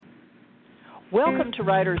Welcome to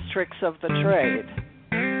Writer's Tricks of the Trade.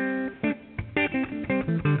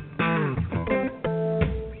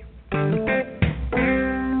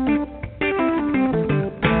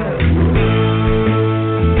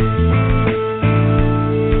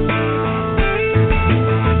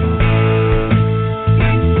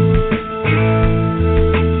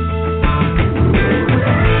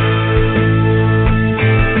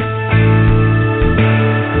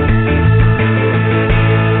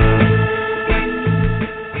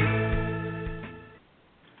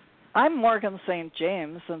 I'm Morgan St.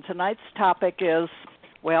 James, and tonight's topic is,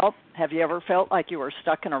 well, have you ever felt like you were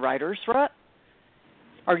stuck in a writer's rut?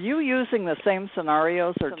 Are you using the same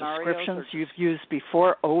scenarios or descriptions you've used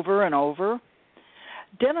before over and over?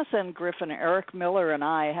 Dennis N. Griffin, Eric Miller, and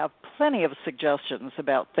I have plenty of suggestions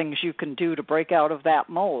about things you can do to break out of that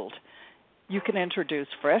mold. You can introduce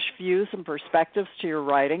fresh views and perspectives to your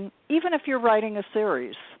writing, even if you're writing a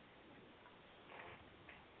series.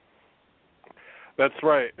 That's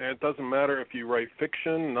right, and it doesn't matter if you write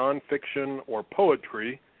fiction, nonfiction, or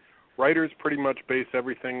poetry. Writers pretty much base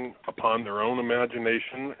everything upon their own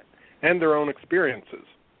imagination and their own experiences.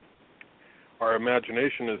 Our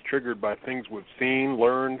imagination is triggered by things we've seen,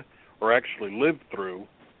 learned, or actually lived through.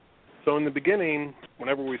 So in the beginning,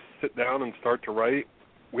 whenever we sit down and start to write,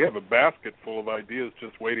 we have a basket full of ideas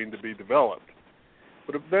just waiting to be developed.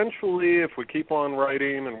 But eventually, if we keep on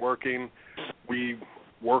writing and working, we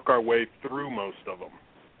work our way through most of them.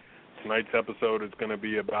 Tonight's episode is going to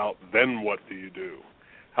be about then what do you do?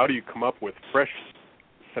 How do you come up with fresh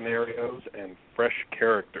scenarios and fresh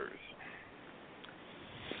characters?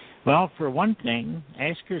 Well, for one thing,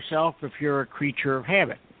 ask yourself if you're a creature of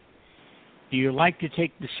habit. Do you like to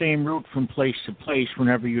take the same route from place to place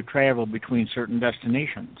whenever you travel between certain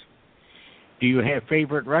destinations? Do you have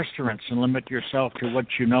favorite restaurants and limit yourself to what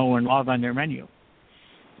you know and love on their menu?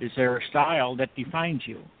 Is there a style that defines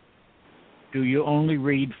you? Do you only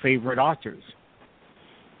read favorite authors?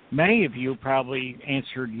 Many of you probably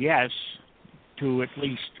answered yes to at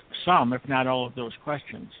least some, if not all, of those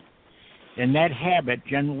questions. And that habit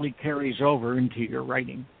generally carries over into your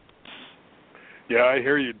writing. Yeah, I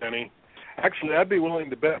hear you, Denny. Actually, I'd be willing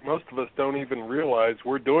to bet most of us don't even realize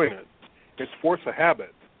we're doing it. It's force of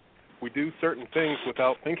habit. We do certain things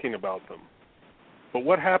without thinking about them. But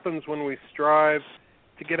what happens when we strive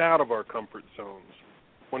to get out of our comfort zones,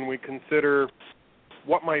 when we consider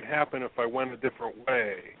what might happen if I went a different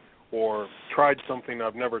way, or tried something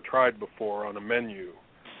I've never tried before on a menu,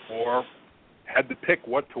 or had to pick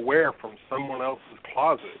what to wear from someone else's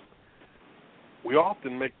closet? We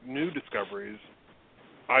often make new discoveries,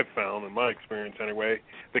 I've found, in my experience anyway,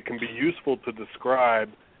 that can be useful to describe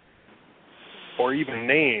or even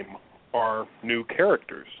name our new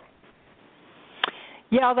characters.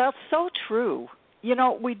 Yeah, that's so true. You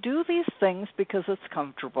know, we do these things because it's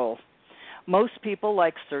comfortable. Most people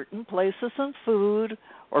like certain places and food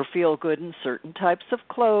or feel good in certain types of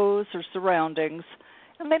clothes or surroundings,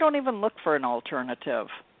 and they don't even look for an alternative.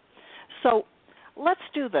 So let's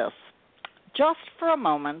do this. Just for a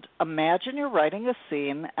moment, imagine you're writing a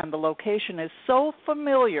scene and the location is so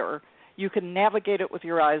familiar you can navigate it with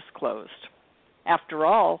your eyes closed. After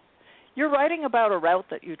all, you're writing about a route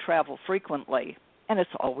that you travel frequently, and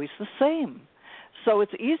it's always the same. So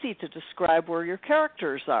it's easy to describe where your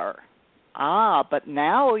characters are. But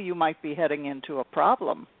now you might be heading into a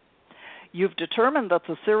problem. You've determined that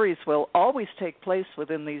the series will always take place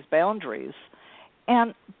within these boundaries,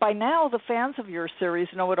 and by now the fans of your series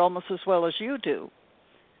know it almost as well as you do.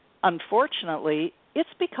 Unfortunately, it's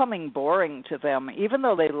becoming boring to them, even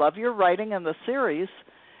though they love your writing in the series,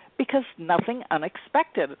 because nothing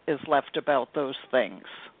unexpected is left about those things.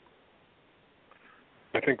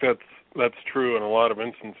 I think that's true in a lot of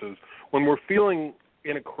instances. When we're feeling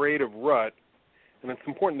in a creative rut, and it's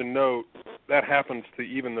important to note that happens to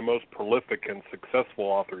even the most prolific and successful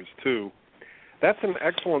authors too, that's an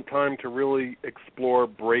excellent time to really explore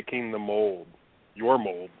breaking the mold, your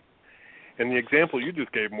mold. And the example you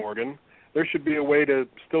just gave, Morgan, there should be a way to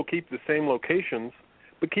still keep the same locations,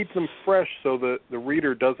 but keep them fresh so that the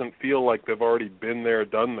reader doesn't feel like they've already been there,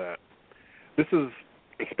 done that. This is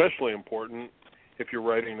especially important if you're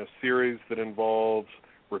writing a series that involves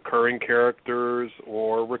recurring characters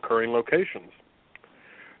or recurring locations.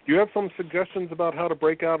 Do you have some suggestions about how to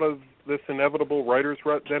break out of this inevitable writer's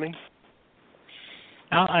rut, Denny?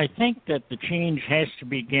 I think that the change has to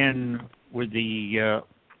begin with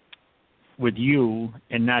with you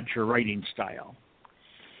and not your writing style.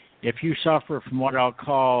 If you suffer from what I'll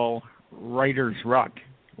call writer's rut,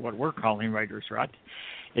 what we're calling writer's rut,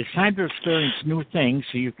 it's time to experience new things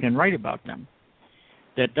so you can write about them.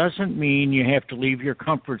 That doesn't mean you have to leave your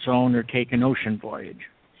comfort zone or take an ocean voyage.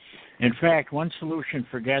 In fact, one solution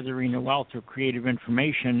for gathering a wealth of creative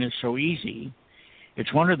information is so easy,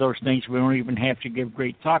 it's one of those things we don't even have to give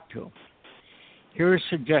great thought to. Here's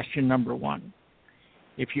suggestion number 1.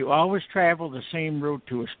 If you always travel the same route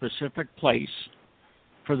to a specific place,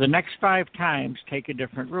 for the next 5 times, take a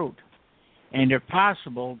different route. And if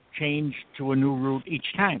possible, change to a new route each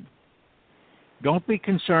time. Don't be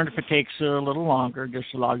concerned if it takes a little longer. Just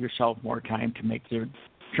allow yourself more time to make the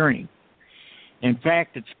journey. In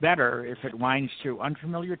fact, it's better if it winds through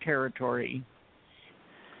unfamiliar territory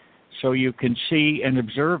so you can see and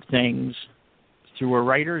observe things through a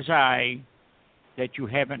writer's eye that you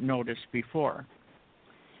haven't noticed before.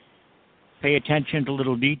 Pay attention to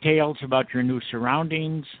little details about your new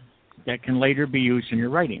surroundings that can later be used in your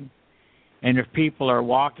writing. And if people are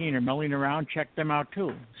walking or milling around, check them out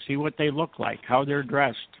too. See what they look like, how they're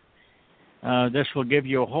dressed. This will give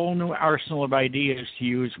you a whole new arsenal of ideas to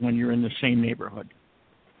use when you're in the same neighborhood.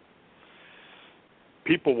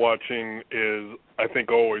 People watching is, I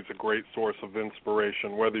think, always a great source of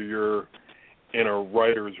inspiration, whether you're in a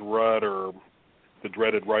writer's rut or the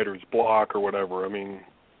dreaded writer's block or whatever. I mean,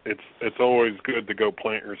 it's always good to go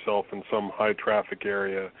plant yourself in some high traffic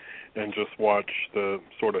area and just watch the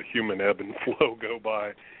sort of human ebb and flow go by,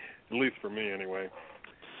 at least for me anyway.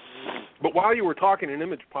 But while you were talking, an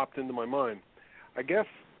image popped into my mind. I guess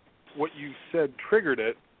what you said triggered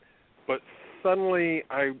it, but suddenly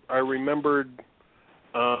I remembered,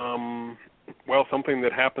 something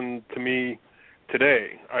that happened to me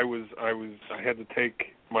today. I had to take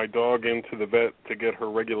my dog into the vet to get her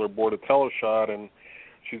regular Bordetella shot, and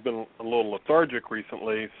she's been a little lethargic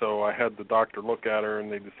recently, so I had the doctor look at her,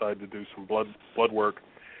 and they decided to do some blood work.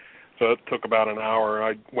 So it took about an hour.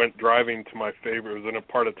 I went driving to my favorite. It was in a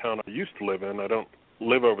part of town I used to live in. I don't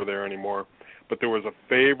live over there anymore. But there was a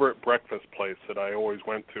favorite breakfast place that I always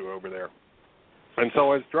went to over there. And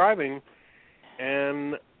so I was driving,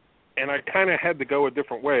 and I kind of had to go a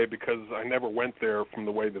different way because I never went there from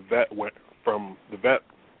the way the vet went from the vet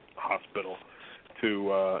hospital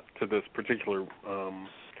to this particular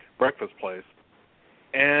breakfast place.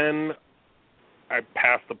 And I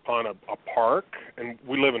passed upon a park, and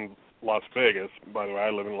we live in Las Vegas. By the way, I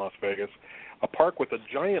live in Las Vegas. A park with a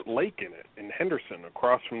giant lake in it in Henderson,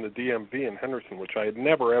 across from the DMV in Henderson, which I had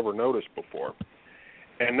never, ever noticed before.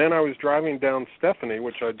 And then I was driving down Stephanie,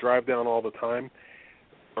 which I drive down all the time,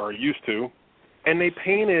 or used to, and they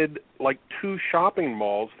painted like 2 shopping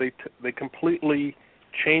malls. They completely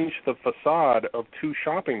changed the facade of 2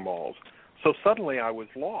 shopping malls. So suddenly I was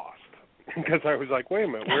lost because I was like, wait a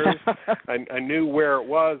minute, I knew where it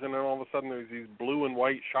was, and then all of a sudden there's these blue and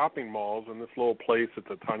white shopping malls in this little place. It's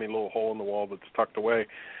a tiny little hole in the wall that's tucked away.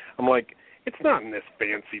 I'm like, it's not in this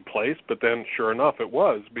fancy place, but then sure enough it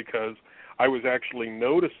was, because I was actually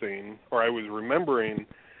noticing, or I was remembering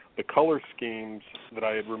the color schemes that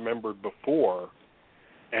I had remembered before,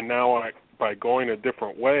 and now by going a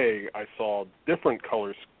different way, I saw different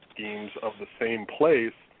color schemes of the same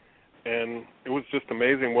place, and it was just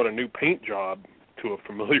amazing what a new paint job to a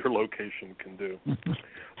familiar location can do.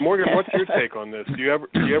 Morgan, what's your take on this? Do you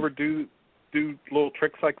ever do little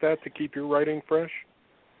tricks like that to keep your writing fresh?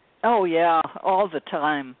 Oh, yeah, all the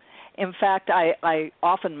time. In fact, I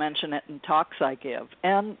often mention it in talks I give,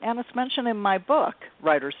 and it's mentioned in my book,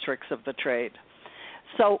 Writer's Tricks of the Trade.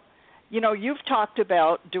 So, you've talked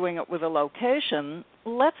about doing it with a location.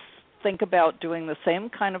 Let's think about doing the same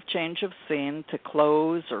kind of change of scene to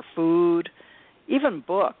clothes or food, even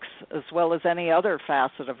books, as well as any other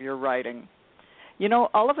facet of your writing.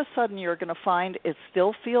 All of a sudden you're going to find it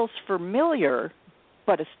still feels familiar,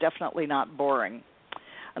 but it's definitely not boring.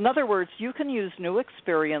 In other words, you can use new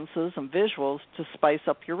experiences and visuals to spice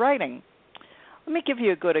up your writing. Let me give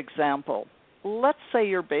you a good example. Let's say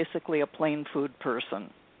you're basically a plain food person.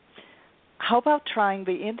 How about trying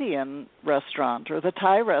the Indian restaurant or the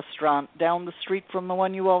Thai restaurant down the street from the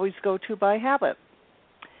one you always go to by habit?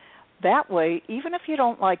 That way, even if you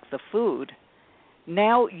don't like the food,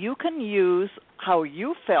 now you can use how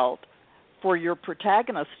you felt for your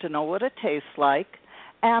protagonist to know what it tastes like,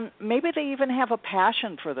 and maybe they even have a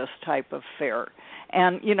passion for this type of fare.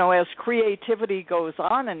 And, as creativity goes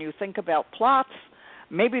on and you think about plots,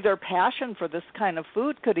 maybe their passion for this kind of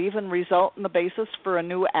food could even result in the basis for a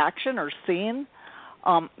new action or scene.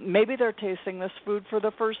 Maybe they're tasting this food for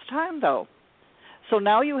the first time, though. So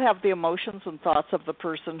now you have the emotions and thoughts of the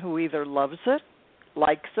person who either loves it,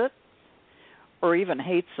 likes it, or even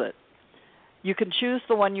hates it. You can choose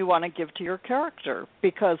the one you want to give to your character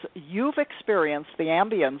because you've experienced the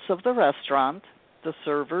ambience of the restaurant, the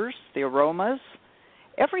servers, the aromas,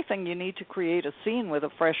 everything you need to create a scene with a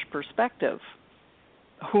fresh perspective.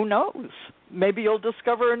 Who knows? Maybe you'll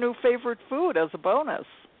discover a new favorite food as a bonus.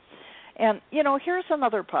 And, here's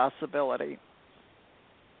another possibility.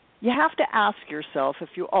 You have to ask yourself if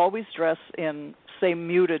you always dress in, say,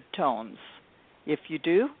 muted tones. If you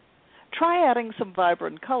do, try adding some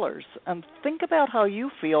vibrant colors and think about how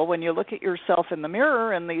you feel when you look at yourself in the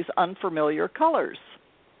mirror in these unfamiliar colors.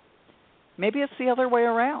 Maybe it's the other way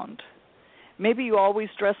around. Maybe you always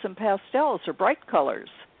dress in pastels or bright colors.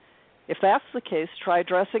 If that's the case, try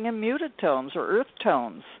dressing in muted tones or earth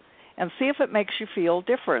tones and see if it makes you feel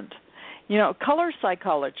different. Color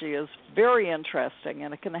psychology is very interesting,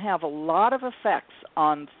 and it can have a lot of effects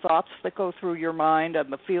on thoughts that go through your mind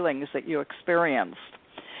and the feelings that you experience.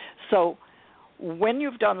 So when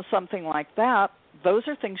you've done something like that, those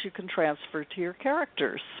are things you can transfer to your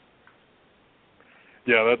characters.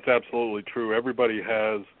 Yeah, that's absolutely true. Everybody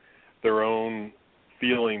has their own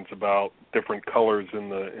feelings about different colors in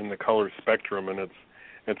the color spectrum, and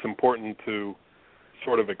it's important to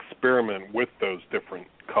sort of experiment with those different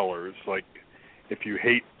colors. Like, if you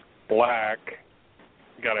hate black,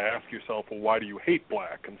 you got to ask yourself, well, why do you hate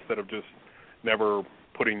black? Instead of just never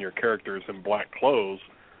putting your characters in black clothes,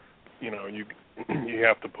 you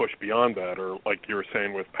have to push beyond that. Or like you were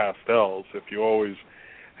saying with pastels, if you always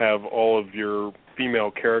have all of your female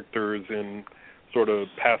characters in sort of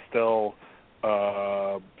pastel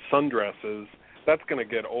sundresses, that's going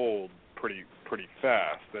to get old pretty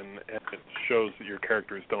fast, and it shows that your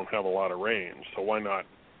characters don't have a lot of range. So why not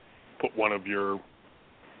put one of your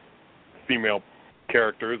female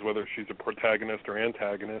characters, whether she's a protagonist or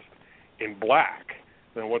antagonist, in black?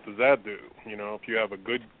 Then what does that do? If you have a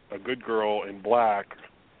good girl in black,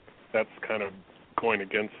 that's kind of going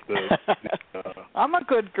against the I'm a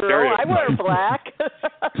good girl. I wear black.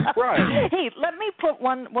 Right. Hey, let me put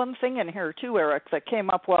one thing in here too, Eric, that came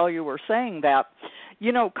up while you were saying that.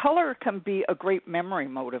 Color can be a great memory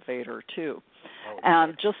motivator too. Oh,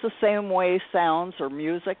 and just the same way sounds or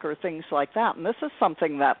music or things like that. And this is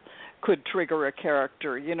something that could trigger a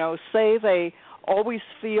character. Say they always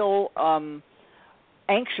feel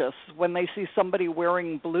anxious when they see somebody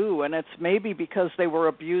wearing blue, and it's maybe because they were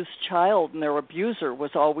an abused child and their abuser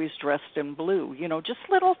was always dressed in blue. Just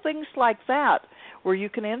little things like that where you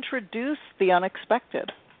can introduce the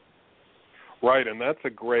unexpected. Right, and that's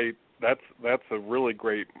a really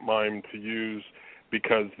great mime to use,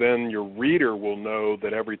 because then your reader will know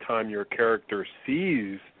that every time your character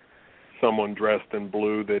sees someone dressed in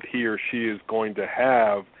blue, that he or she is going to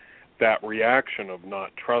have that reaction of not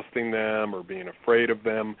trusting them or being afraid of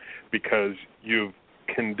them, because you've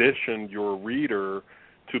conditioned your reader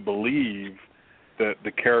to believe that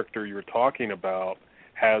the character you're talking about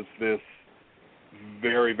has this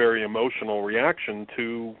very, very emotional reaction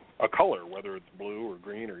to a color, whether it's blue or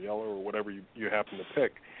green or yellow or whatever you happen to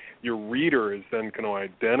pick. Your reader is then going to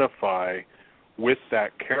identify with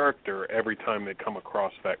that character every time they come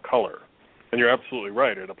across that color. And you're absolutely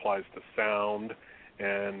right. It applies to sound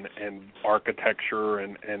and architecture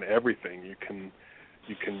and everything. You can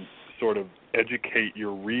sort of educate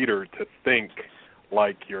your reader to think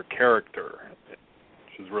like your character,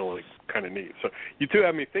 which is really kind of neat. So you two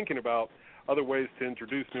have me thinking about other ways to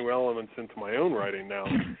introduce new elements into my own writing now.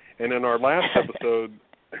 And in our last episode,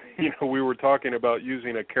 we were talking about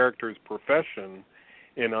using a character's profession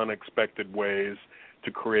in unexpected ways to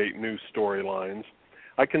create new storylines.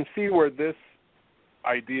 I can see where this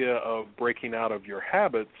idea of breaking out of your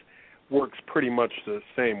habits works pretty much the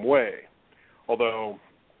same way. Although,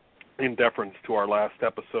 in deference to our last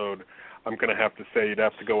episode, I'm going to have to say you'd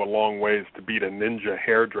have to go a long ways to beat a ninja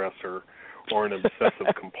hairdresser or an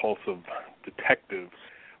obsessive-compulsive detective.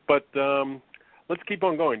 But let's keep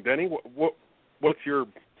on going. Denny, what's your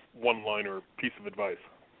one-liner piece of advice?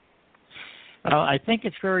 I think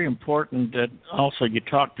it's very important that also you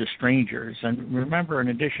talk to strangers. And remember, in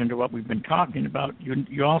addition to what we've been talking about,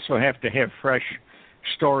 you also have to have fresh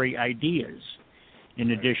story ideas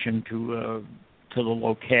in addition to the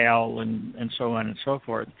locale and so on and so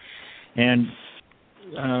forth. And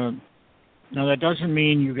now, that doesn't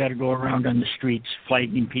mean you got to go around on the streets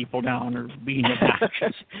flagging people down or being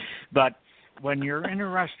obnoxious. But when you're in a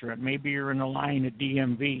restaurant, maybe you're in a line at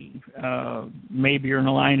DMV, maybe you're in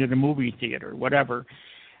a line at a movie theater, whatever.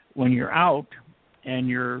 When you're out and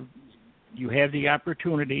you have the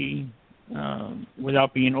opportunity,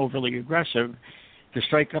 without being overly aggressive, to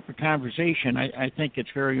strike up a conversation, I think it's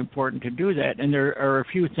very important to do that. And there are a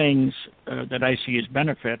few things that I see as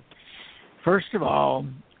benefit. First of all,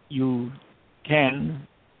 you can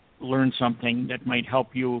learn something that might help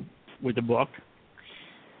you with a book.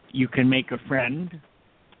 You can make a friend,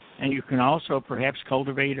 and you can also perhaps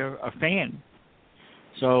cultivate a fan.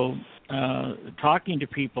 So talking to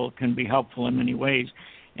people can be helpful in many ways.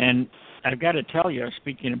 And I've got to tell you,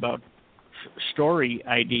 speaking about story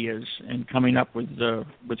ideas and coming up with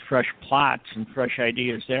fresh plots and fresh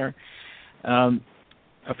ideas there,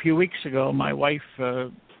 a few weeks ago, my wife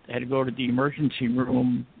had to go to the emergency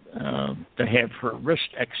room to have her wrist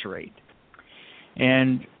x-rayed.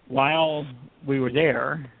 And while we were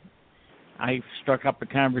there, I struck up a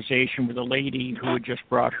conversation with a lady who had just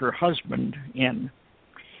brought her husband in.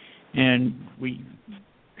 And we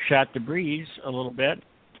shot the breeze a little bit,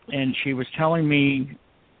 and she was telling me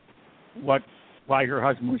why her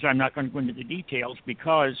husband was. I'm not going to go into the details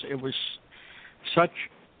because it was such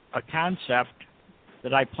a concept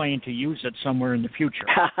that I plan to use it somewhere in the future.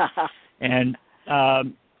 And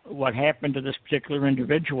what happened to this particular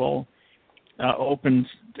individual opens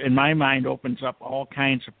up all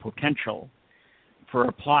kinds of potential for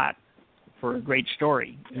a plot, for a great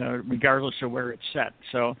story, regardless of where it's set.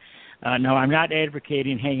 So, no, I'm not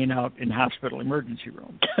advocating hanging out in hospital emergency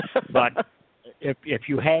rooms, but if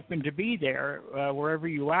you happen to be there, wherever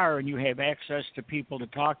you are, and you have access to people to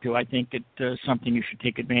talk to, I think it's something you should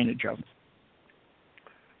take advantage of.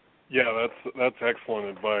 Yeah, that's excellent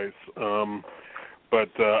advice. But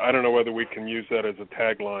I don't know whether we can use that as a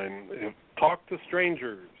tagline. Talk to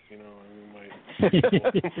strangers, you know.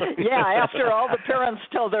 Yeah, after all, the parents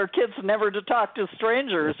tell their kids never to talk to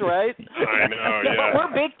strangers, right? I know, yeah. But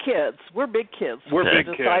we're big kids. We're big kids. We're big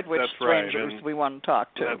kids. Decide which that's strangers right. we want to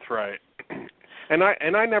talk to. That's right. And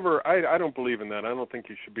I don't believe in that. I don't think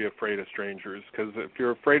you should be afraid of strangers, because if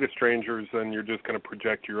you're afraid of strangers, then you're just going to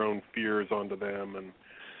project your own fears onto them, and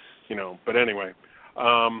you know. But anyway,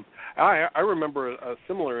 I remember a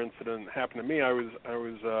similar incident happened to me. I was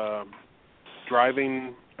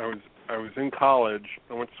driving. I was in college.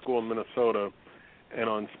 I went to school in Minnesota, and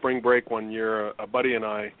on spring break one year, a buddy and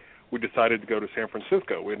I, we decided to go to San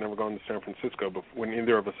Francisco. We had never gone to San Francisco before, when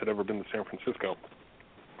neither of us had ever been to San Francisco.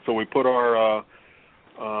 So we put our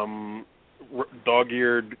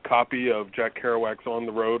dog-eared copy of Jack Kerouac's On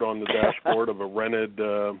the Road on the dashboard of a rented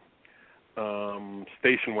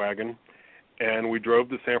station wagon, and we drove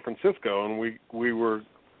to San Francisco, and we were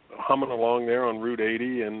humming along there on Route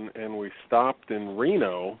 80, and we stopped in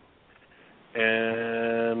Reno,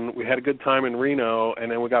 and we had a good time in Reno,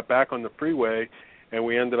 and then we got back on the freeway, and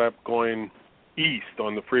we ended up going east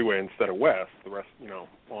on the freeway instead of west, the rest, you know,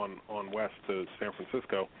 on west to San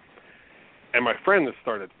Francisco. And my friend just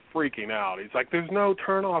started freaking out. He's like, there's no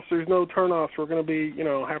turnoffs. We're going to be, you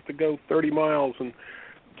know, have to go 30 miles and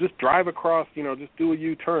just drive across, you know, just do a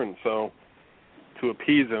U-turn. So to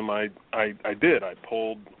appease him, I did. I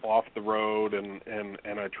pulled off the road and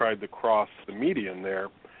I tried to cross the median there.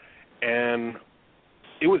 And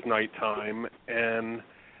it was nighttime, and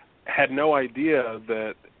had no idea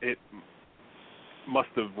that it must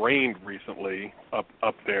have rained recently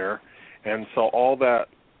up there. And so all that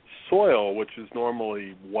soil, which is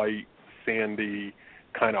normally white, sandy,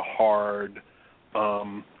 kind of hard,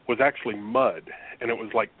 was actually mud, and it was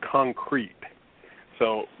like concrete.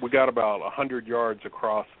 So we got about 100 yards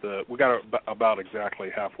across we got about exactly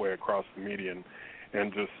halfway across the median,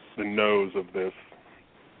 and just the nose of this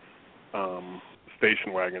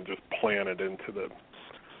station wagon just planted into the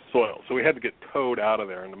soil. So we had to get towed out of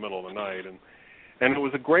there in the middle of the night, and it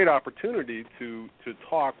was a great opportunity to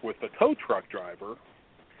talk with a tow truck driver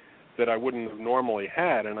that I wouldn't have normally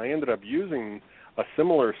had, and I ended up using a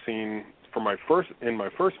similar scene in my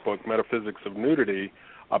first book, Metaphysics of Nudity,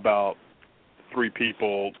 about three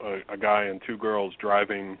people, a guy and two girls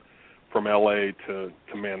driving from L.A. to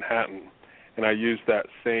Manhattan, and I used that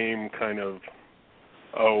same kind of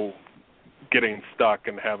getting stuck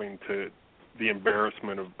and the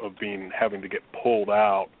embarrassment of having to get pulled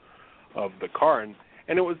out of the car, and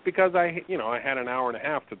it was because I had an hour and a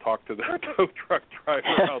half to talk to the tow truck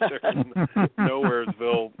driver out there in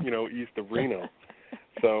Nowheresville, east of Reno.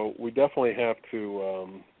 So we definitely have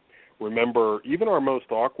to remember even our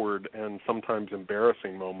most awkward and sometimes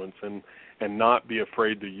embarrassing moments, and not be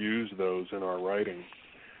afraid to use those in our writing.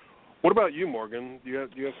 What about you, Morgan? Do you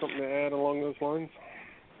have something to add along those lines?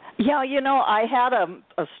 Yeah, I had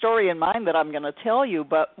a story in mind that I'm going to tell you,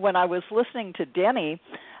 but when I was listening to Denny,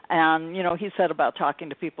 and, he said about talking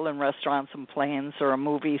to people in restaurants and planes or a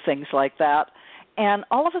movie, things like that, and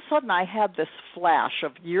all of a sudden I had this flash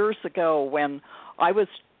of years ago when I was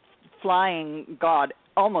flying,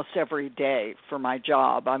 almost every day for my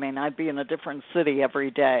job. I mean, I'd be in a different city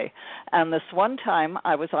every day. And this one time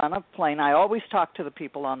I was on a plane. I always talk to the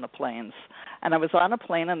people on the planes. and I was on a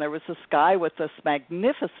plane, and there was this guy with this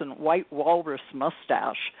magnificent white walrus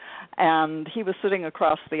mustache, and he was sitting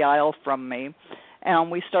across the aisle from me,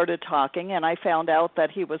 and we started talking, and I found out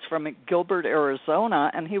that he was from Gilbert,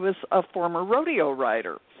 Arizona, and he was a former rodeo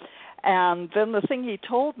rider. And then the thing he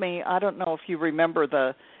told me, I don't know if you remember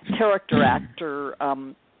the character actor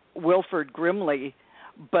Wilford Brimley,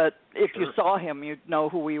 but if you saw him, you'd know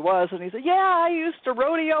who he was. And he said, yeah, I used to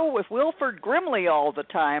rodeo with Wilford Brimley all the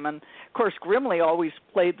time. And, of course, Brimley always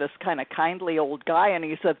played this kind of kindly old guy. And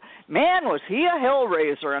he said, man, was he a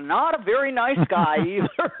hellraiser and not a very nice guy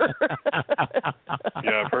either.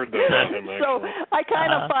 Yeah, I've heard that about him, actually. So I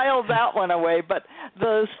kind of filed that one away. But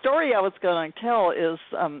the story I was going to tell is,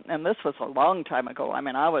 and this was a long time ago. I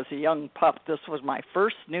mean, I was a young pup. This was my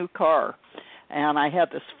first new car. And I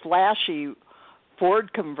had this flashy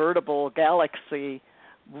Ford convertible Galaxy,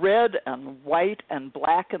 red and white and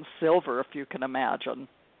black and silver, if you can imagine.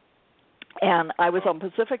 And I was on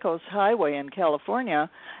Pacific Coast Highway in California,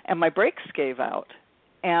 and my brakes gave out.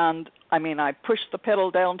 And, I mean, I pushed the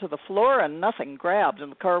pedal down to the floor, and nothing grabbed,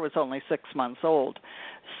 and the car was only 6 months old.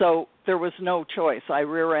 So there was no choice. I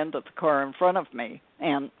rear-ended the car in front of me,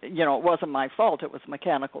 and, you know, it wasn't my fault. It was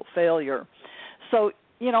mechanical failure. So,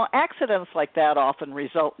 you know, accidents like that often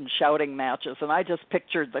result in shouting matches, and I just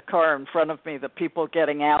pictured the car in front of me, the people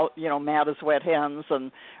getting out, you know, mad as wet hens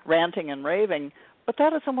and ranting and raving, but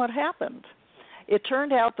that isn't what happened. It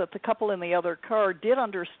turned out that the couple in the other car did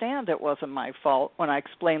understand it wasn't my fault when I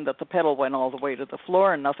explained that the pedal went all the way to the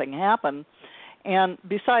floor and nothing happened, and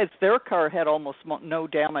besides, their car had almost no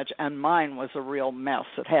damage, and mine was a real mess.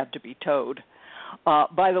 It had to be towed.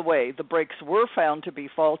 By the way, the brakes were found to be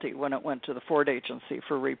faulty when it went to the Ford agency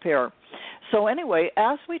for repair. So anyway,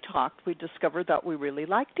 as we talked, we discovered that we really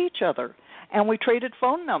liked each other. And we traded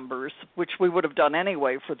phone numbers, which we would have done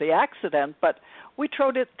anyway for the accident, but we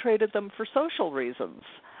traded them for social reasons.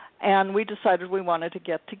 And we decided we wanted to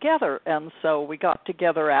get together. And so we got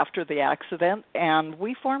together after the accident, and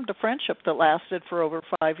we formed a friendship that lasted for over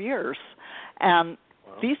 5 years. And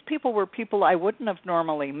these people were people I wouldn't have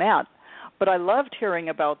normally met. But I loved hearing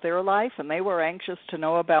about their life, and they were anxious to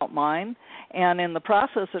know about mine. And in the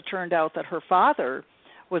process, it turned out that her father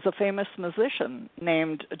was a famous musician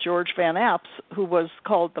named George Van Apps, who was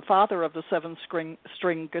called the father of the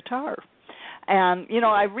seven-string guitar. And, you know,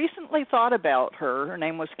 I recently thought about her. Her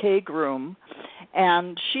name was Kay Groom,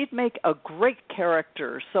 and she'd make a great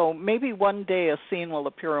character. So maybe one day a scene will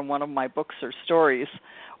appear in one of my books or stories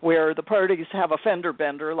where the parties have a fender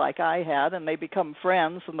bender like I had, and they become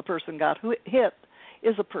friends, and the person got hit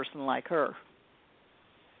is a person like her.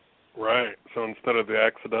 Right. So instead of the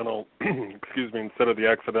accidental, instead of the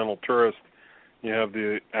accidental tourist, you have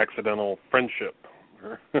the accidental friendship.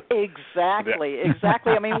 Exactly.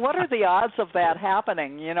 I mean, what are the odds of that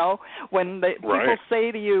happening, you know? When people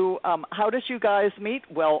say to you, how did you guys meet?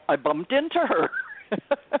 Well, I bumped into her.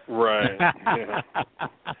 Right. Yeah.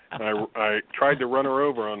 I tried to run her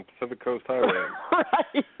over on Pacific Coast Highway.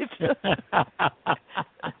 Right.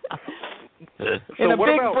 So In a what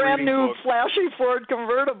big, about brand new, books? flashy Ford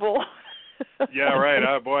convertible. Yeah,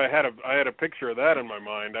 right. Boy, I had a picture of that in my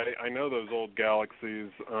mind. I know those old Galaxies.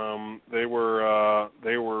 They were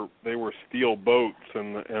steel boats,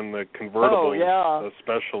 and the convertibles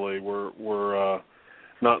especially were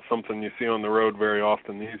not something you see on the road very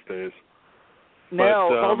often these days. No,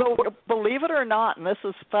 but, although believe it or not, and this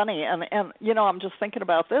is funny, and you know, I'm just thinking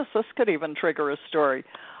about this. This could even trigger a story.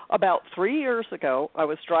 About 3 years ago, I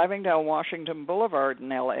was driving down Washington Boulevard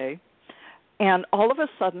in L.A., and all of a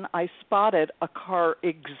sudden I spotted a car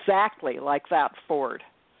exactly like that Ford.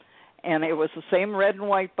 And it was the same red and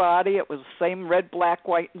white body. It was the same red, black,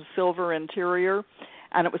 white, and silver interior.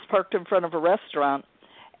 And it was parked in front of a restaurant.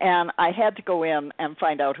 And I had to go in and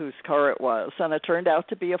find out whose car it was. And it turned out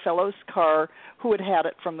to be a fellow's car who had had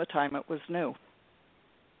it from the time it was new.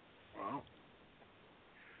 Wow.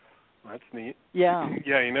 That's neat. Yeah.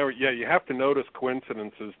 Yeah, you have to notice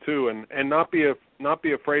coincidences too, and not be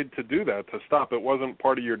afraid to do that, to stop. It wasn't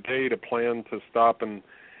part of your day to plan to stop and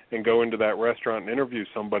go into that restaurant and interview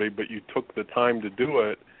somebody, but you took the time to do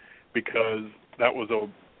it because that was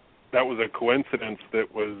a coincidence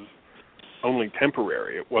that was only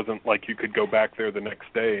temporary. It wasn't like you could go back there the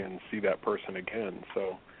next day and see that person again.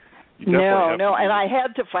 So No, and I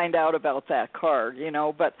had to find out about that car, you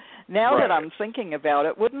know, but now that I'm thinking about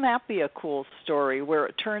it, wouldn't that be a cool story where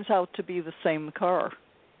it turns out to be the same car?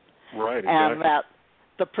 Right, exactly. And that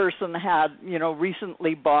the person had, you know,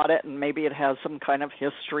 recently bought it, and maybe it has some kind of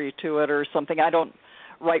history to it or something. I don't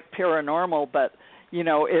write paranormal, but, you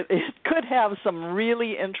know, it could have some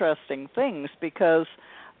really interesting things because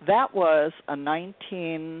that was a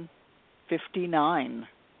 1950 1959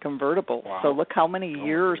 convertible. Wow. So look how many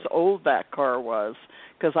years old that car was,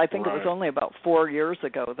 because I think it was only about 4 years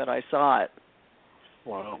ago that I saw it.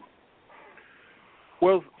 Wow.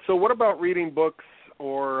 Well, so what about reading books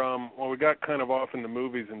or, well, we got kind of off into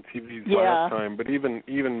movies and TVs last time, but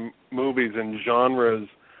even movies and genres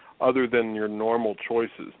other than your normal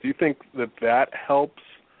choices. Do you think that helps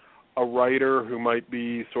a writer who might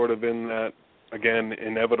be sort of in that, again,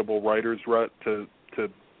 inevitable writer's rut to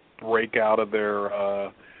break out of their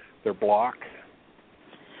block?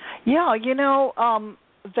 Yeah,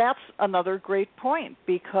 that's another great point,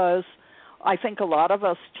 because I think a lot of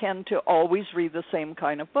us tend to always read the same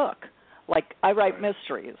kind of book. Like, I write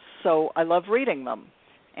mysteries, so I love reading them.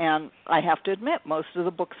 And I have to admit, most of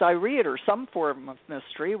the books I read are some form of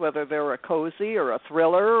mystery, whether they're a cozy or a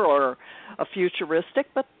thriller or a futuristic,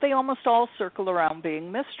 but they almost all circle around being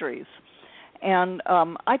mysteries. And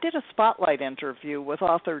I did a spotlight interview with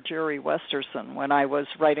author Jerry Westerson when I was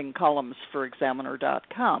writing columns for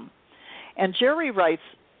Examiner.com. And Jerry writes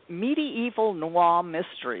medieval noir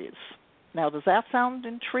mysteries. Now, does that sound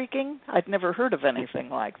intriguing? I'd never heard of anything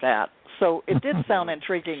like that. So it did sound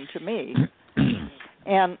intriguing to me.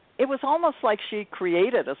 And it was almost like she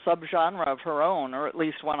created a subgenre of her own, or at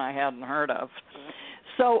least one I hadn't heard of.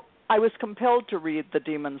 So I was compelled to read The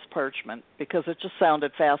Demon's Parchment because it just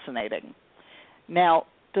sounded fascinating. Now,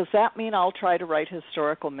 does that mean I'll try to write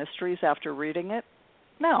historical mysteries after reading it?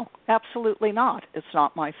 No, absolutely not. It's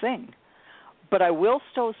not my thing. But I will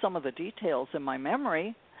stow some of the details in my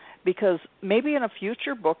memory, because maybe in a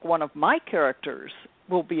future book one of my characters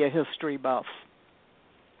will be a history buff.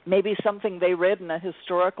 Maybe something they read in a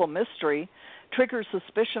historical mystery triggers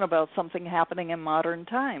suspicion about something happening in modern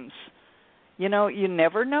times. You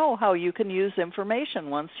never know how you can use information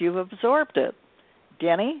once you've absorbed it.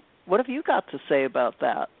 Denny, what have you got to say about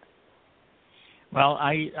that? Well,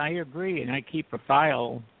 I agree, and I keep a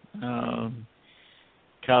file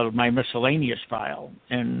called my miscellaneous file.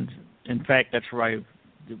 And, in fact, that's where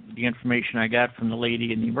the information I got from the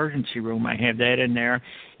lady in the emergency room, I have that in there.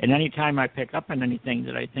 And anytime I pick up on anything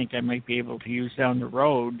that I think I might be able to use down the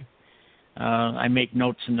road, I make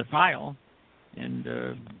notes in the file. And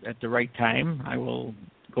at the right time, I will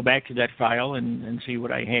go back to that file and see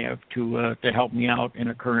what I have to help me out in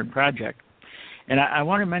a current project. And I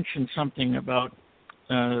want to mention something about,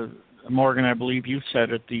 Morgan, I believe you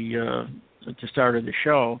said at the start of the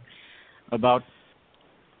show, about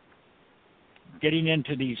getting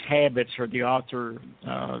into these habits, or the author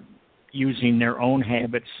using their own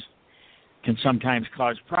habits, can sometimes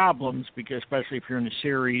cause problems, because especially if you're in a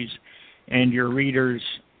series and your readers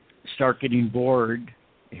start getting bored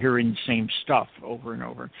hearing the same stuff over and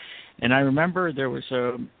over. And I remember there was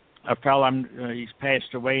a fellow, he's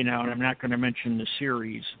passed away now, and I'm not going to mention the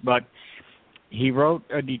series, but he wrote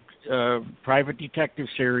a private detective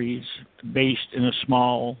series based in a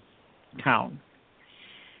small town.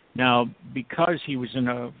 Now, because he was in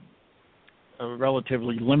a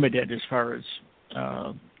relatively limited as far as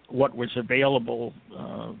what was available,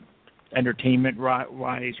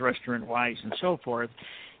 entertainment-wise, restaurant-wise, and so forth,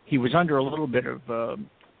 he was under a little bit of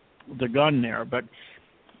the gun there. But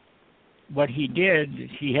what he did,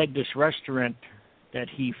 he had this restaurant that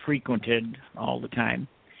he frequented all the time.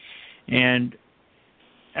 And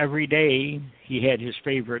every day he had his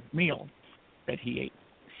favorite meal that he ate.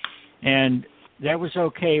 And that was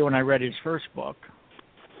okay when I read his first book.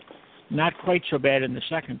 Not quite so bad in the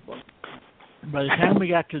second book. By the time we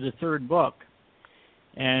got to the third book,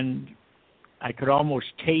 and I could almost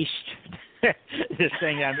taste this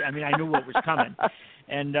thing. I mean, I knew what was coming.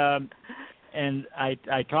 And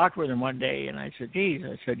I talked with him one day, and I said, geez,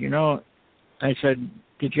 I said,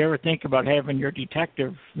 did you ever think about having your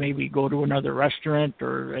detective maybe go to another restaurant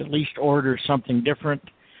or at least order something different?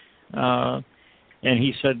 And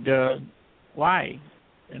he said, why?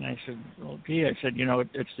 And I said, well, gee, it's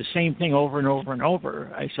the same thing over and over and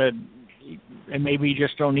over. I said, and maybe you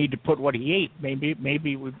just don't need to put what he ate. Maybe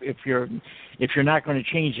if you're not going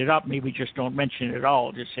to change it up, maybe just don't mention it at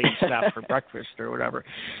all. Just say you stopped for breakfast or whatever.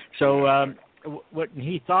 So when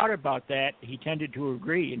he thought about that, he tended to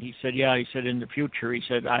agree, and he said, in the future, he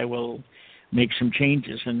said, I will make some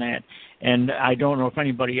changes in that. And I don't know if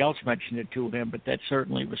anybody else mentioned it to him, but that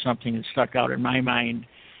certainly was something that stuck out in my mind,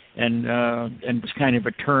 and was kind of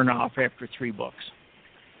a turn-off after 3 books.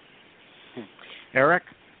 Eric,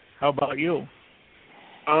 how about you?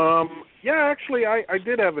 Actually, I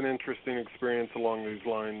did have an interesting experience along these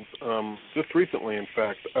lines. Just recently, in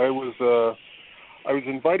fact, I was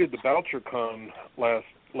invited to BoucherCon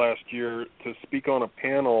last year to speak on a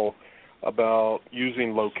panel about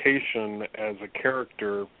using location as a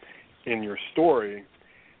character in your story.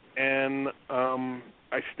 and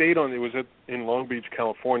I stayed on. It was in Long Beach,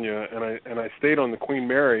 California, and I stayed on the Queen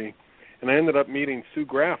Mary, and I ended up meeting Sue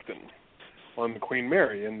Grafton on the Queen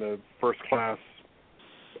Mary in the first class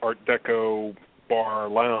Art Deco bar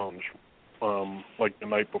lounge, like the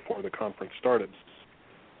night before the conference started.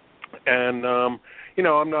 And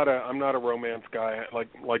I'm not a romance guy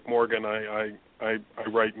like Morgan. I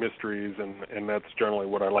write mysteries, and that's generally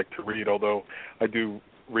what I like to read. Although I do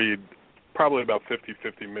read probably about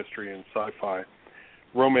 50-50 mystery and sci-fi.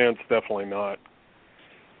 Romance, definitely not.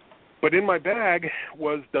 But in my bag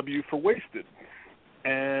was W for Wasted.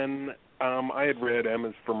 And I had read M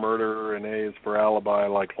is for Murder and A is for Alibi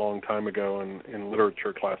like a long time ago in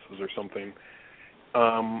literature classes or something.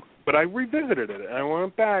 But I revisited it, and I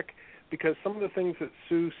went back because some of the things that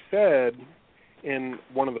Sue said in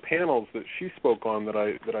one of the panels that she spoke on that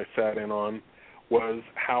I sat in on was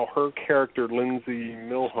how her character, Lindsay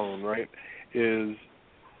Milhone, right, is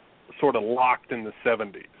sort of locked in the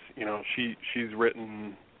 70s. You know, she's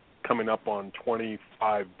written coming up on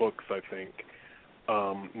 25 books, I think,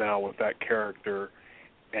 now with that character,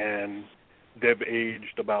 and they've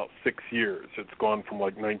aged about 6 years. It's gone from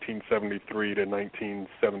like 1973 to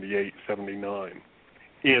 1978, 79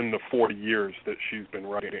 in the 40 years that she's been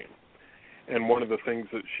writing. And one of the things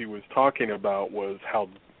that she was talking about was how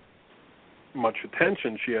much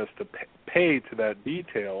attention she has to pay to that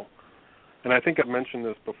detail. And I think I've mentioned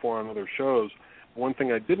this before on other shows. One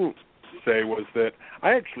thing I didn't say was that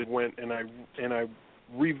I actually went and I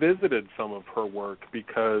revisited some of her work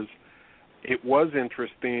because it was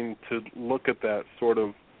interesting to look at that sort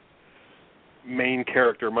of main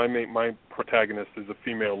character. My protagonist is a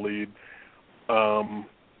female lead,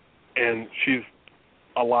 and she's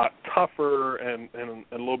a lot tougher and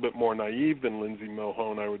a little bit more naive than Lindsay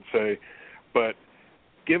Milhone, I would say. But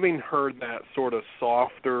giving her that sort of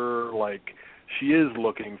softer, like, she is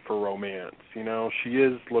looking for romance, you know, she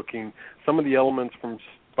is looking, some of the elements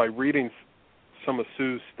by reading some of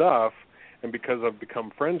Sue's stuff, and because I've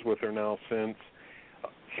become friends with her now since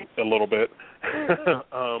a little bit, that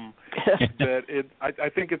I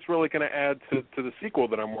think it's really going to add to the sequel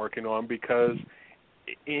that I'm working on, because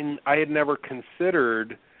I had never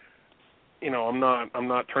considered, you know, I'm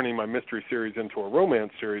not turning my mystery series into a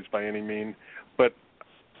romance series by any means, but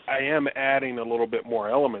I am adding a little bit more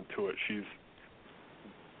element to it. She's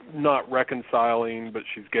not reconciling, but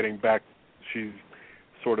she's getting back. She's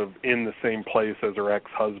sort of in the same place as her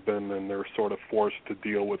ex-husband, and they're sort of forced to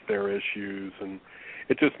deal with their issues, and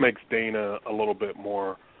it just makes Dana a little bit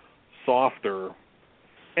more softer.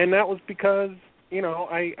 And that was because, you know,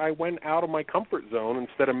 I went out of my comfort zone.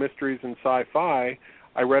 Instead of mysteries and sci-fi,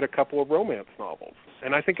 I read a couple of romance novels.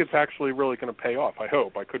 And I think it's actually really going to pay off, I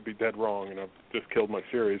hope. I could be dead wrong, and I've just killed my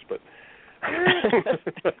series, but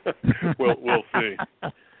we'll see.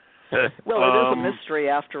 Well, it is a mystery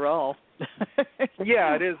after all.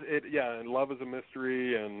 Yeah, it is. And love is a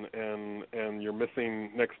mystery, and your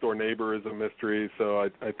missing next door neighbor is a mystery. So I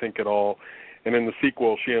think it all. And in the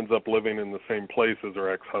sequel, she ends up living in the same place as her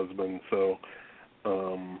ex-husband. So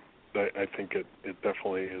I think it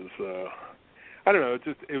definitely is. I don't know.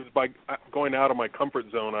 It was by going out of my comfort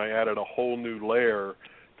zone, I added a whole new layer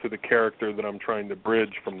to the character that I'm trying to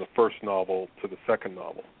bridge from the first novel to the second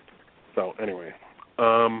novel. So anyway.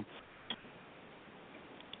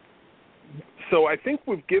 So I think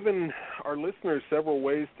we've given our listeners several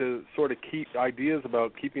ways to sort of keep ideas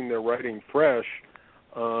about keeping their writing fresh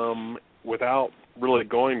without really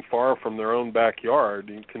going far from their own backyard.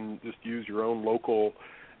 You can just use your own local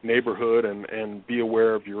neighborhood and be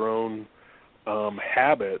aware of your own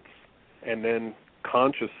habits, and then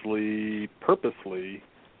consciously, purposely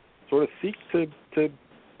sort of seek to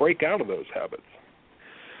break out of those habits.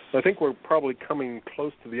 So I think we're probably coming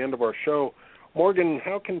close to the end of our show. Morgan,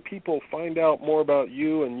 how can people find out more about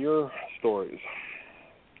you and your stories?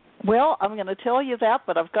 Well, I'm going to tell you that,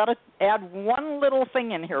 but I've got to add one little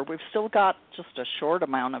thing in here. We've still got just a short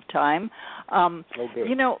amount of time. Good.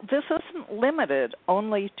 You know, this isn't limited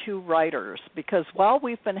only to writers, because while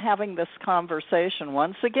we've been having this conversation,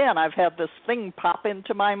 once again, I've had this thing pop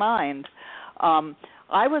into my mind.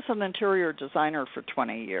 I was an interior designer for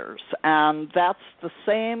 20 years, and that's the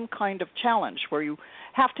same kind of challenge where you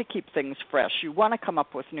have to keep things fresh. You want to come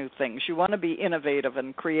up with new things. You want to be innovative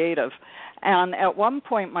and creative. And at one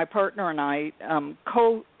point, my partner and I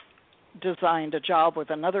co-designed a job with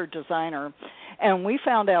another designer, and we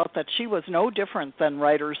found out that she was no different than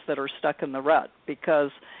writers that are stuck in the rut,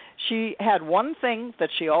 because she had one thing that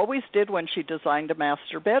she always did when she designed a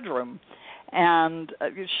master bedroom. And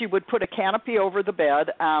she would put a canopy over the bed,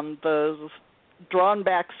 and the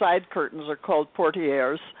drawn-back side curtains are called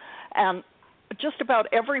portieres. And just about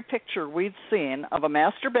every picture we'd seen of a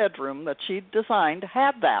master bedroom that she'd designed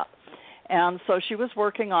had that. And so she was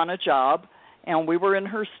working on a job, and we were in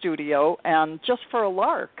her studio, and just for a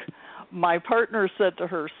lark, my partner said to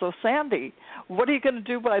her, "So, Sandy, what are you going to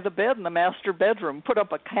do by the bed in the master bedroom? Put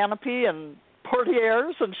up a canopy and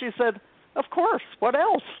portieres?" And she said, "Of course, what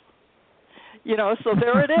else?" So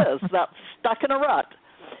there it is. That's stuck in a rut.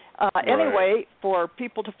 Anyway, for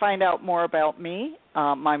people to find out more about me,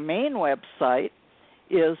 my main website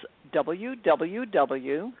is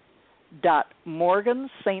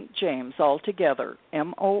www.morganstjames, altogether,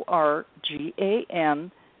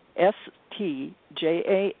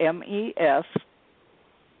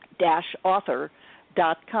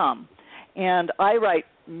 morganstjames-author.com. And I write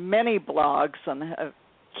many blogs and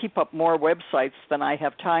keep up more websites than I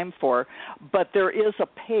have time for, but there is a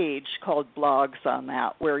page called Blogs on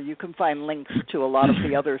that where you can find links to a lot of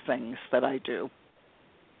the other things that I do.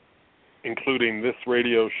 Including this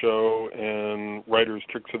radio show and Writer's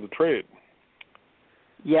Tricks of the Trade.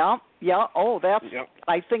 Yeah. Oh, that's. Yep.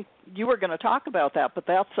 I think you were going to talk about that, but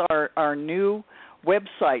that's our new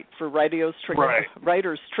website for Writer's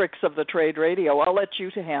Tricks of the Trade Radio. I'll let you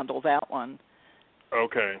to handle that one.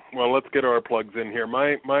 Okay. Well, let's get our plugs in here.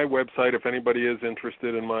 My website, if anybody is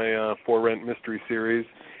interested in my For Rent Mystery Series,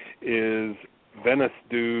 is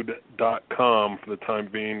VeniceDude.com for the time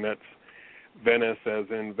being. That's Venice as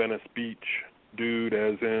in Venice Beach, dude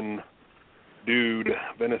as in dude,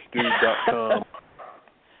 VeniceDude.com.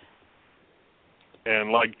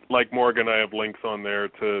 And like Morgan, I have links on there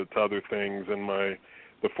to other things in the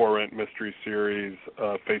For Rent Mystery Series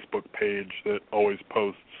Facebook page that always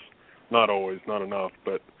posts, not always, not enough,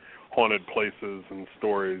 but haunted places and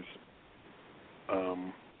stories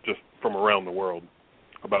just from around the world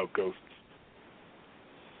about ghosts.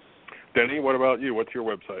 Denny, what about you? What's your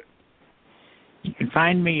website? You can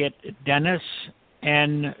find me at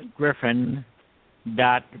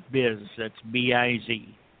DennisNGriffin.biz. That's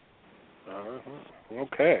B-I-Z.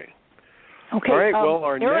 Okay. All right. Well,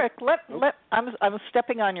 Eric, I'm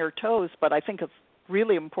stepping on your toes, but I think it's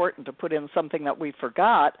really important to put in something that we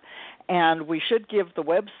forgot, and we should give the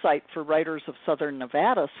website for Writers of Southern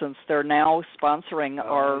Nevada, since they're now sponsoring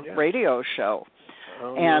our radio show.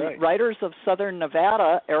 And Writers of Southern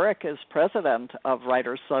Nevada, Eric is president of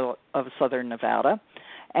Writers of Southern Nevada,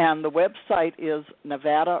 and the website is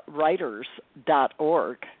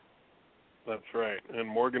nevadawriters.org. That's right. And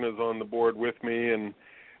Morgan is on the board with me, and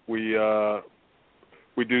we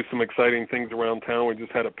do some exciting things around town. We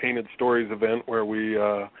just had a Painted Stories event where we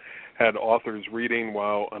had authors reading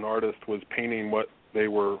while an artist was painting what they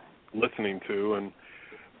were listening to, and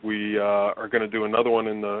we are going to do another one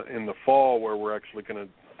in the fall where we're actually going to,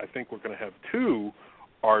 I think we're going to have two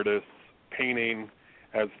artists painting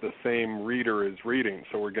as the same reader is reading.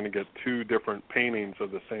 So we're going to get two different paintings of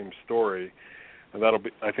the same story. And I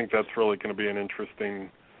think that's really going to be an interesting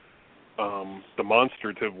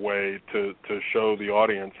demonstrative way to show the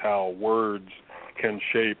audience how words can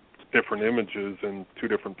shape different images in two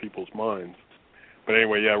different people's minds. But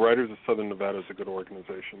anyway, Writers of Southern Nevada is a good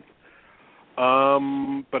organization.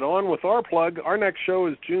 But on with our plug, our next show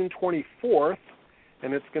is June 24th,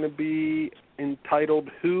 and it's going to be entitled,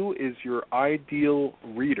 Who is Your Ideal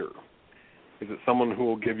Reader? Is it someone who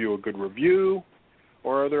will give you a good review,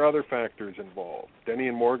 or are there other factors involved? Denny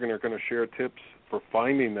and Morgan are going to share tips for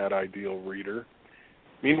finding that ideal reader.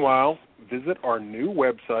 Meanwhile, visit our new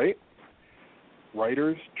website,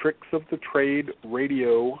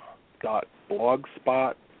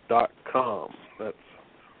 writerstricksofthetrade.blogspot.com. That's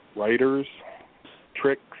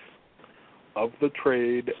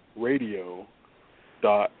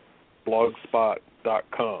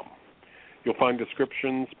writerstricksofthetrade.blogspot.com. You'll find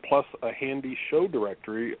descriptions plus a handy show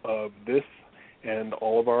directory of this and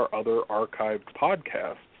all of our other archived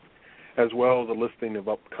podcasts, as well as a listing of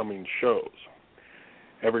upcoming shows.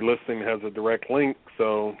 Every listing has a direct link,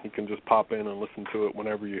 so you can just pop in and listen to it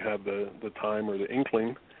whenever you have the time or the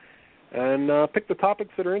inkling, and pick the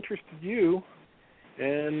topics that are interested you,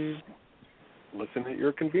 and listen at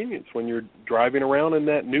your convenience when you're driving around in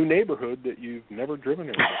that new neighborhood that you've never driven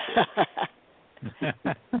in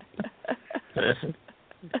before.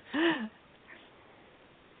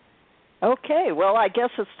 Okay, well, I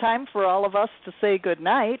guess it's time for all of us to say good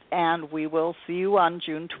night, and we will see you on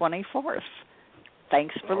June 24th.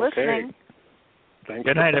 Thanks for listening. Thanks.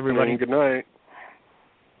 Good night, everybody. Good night.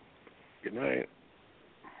 Good night.